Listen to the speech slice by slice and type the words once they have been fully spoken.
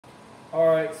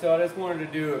Alright, so I just wanted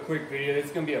to do a quick video. This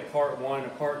is going to be a part 1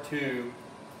 and a part 2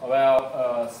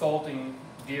 about salting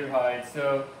deer hide.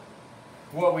 So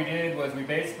what we did was we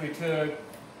basically took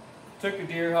the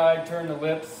deer hide, turned the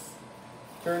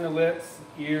lips,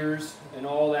 ears, and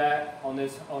all that on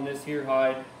this here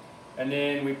hide, and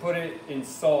then we put it in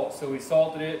salt. So we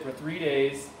salted it for 3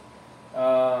 days.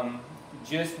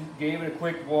 Just gave it a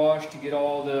quick wash to get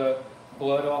all the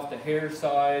blood off the hair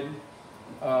side,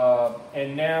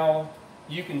 and now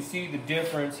you can see the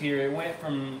difference here. It went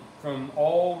from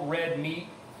all red meat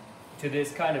to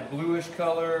this kind of bluish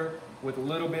color with a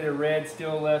little bit of red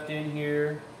still left in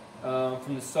here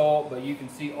from the salt, but you can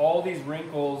see all these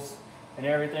wrinkles and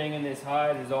everything in this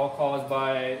hide is all caused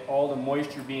by all the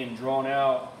moisture being drawn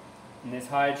out and this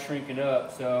hide shrinking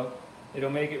up. So it'll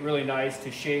make it really nice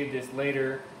to shave this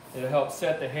later. It'll help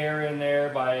set the hair in there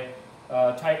by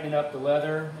tightening up the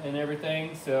leather and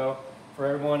everything. So for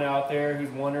everyone out there who's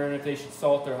wondering if they should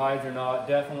salt their hides or not,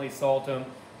 definitely salt them,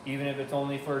 even if it's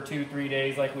only for 2-3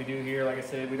 days like we do here. Like I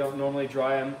said, we don't normally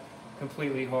dry them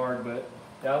completely hard, but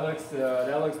that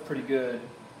looks pretty good.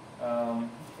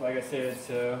 Like I said,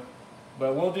 so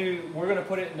but we're gonna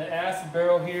put it in the acid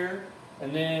barrel here,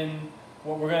 and then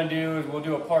what we're gonna do is we'll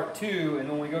do a part 2, and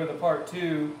when we go to the part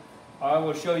 2, I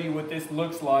will show you what this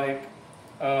looks like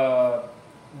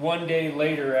 1 day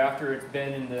later after it's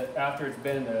been in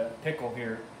the pickle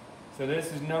here. So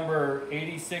this is number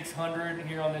 8600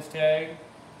 here on this tag,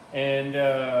 and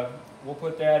we'll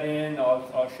put that in.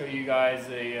 I'll show you guys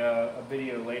a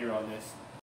video later on this.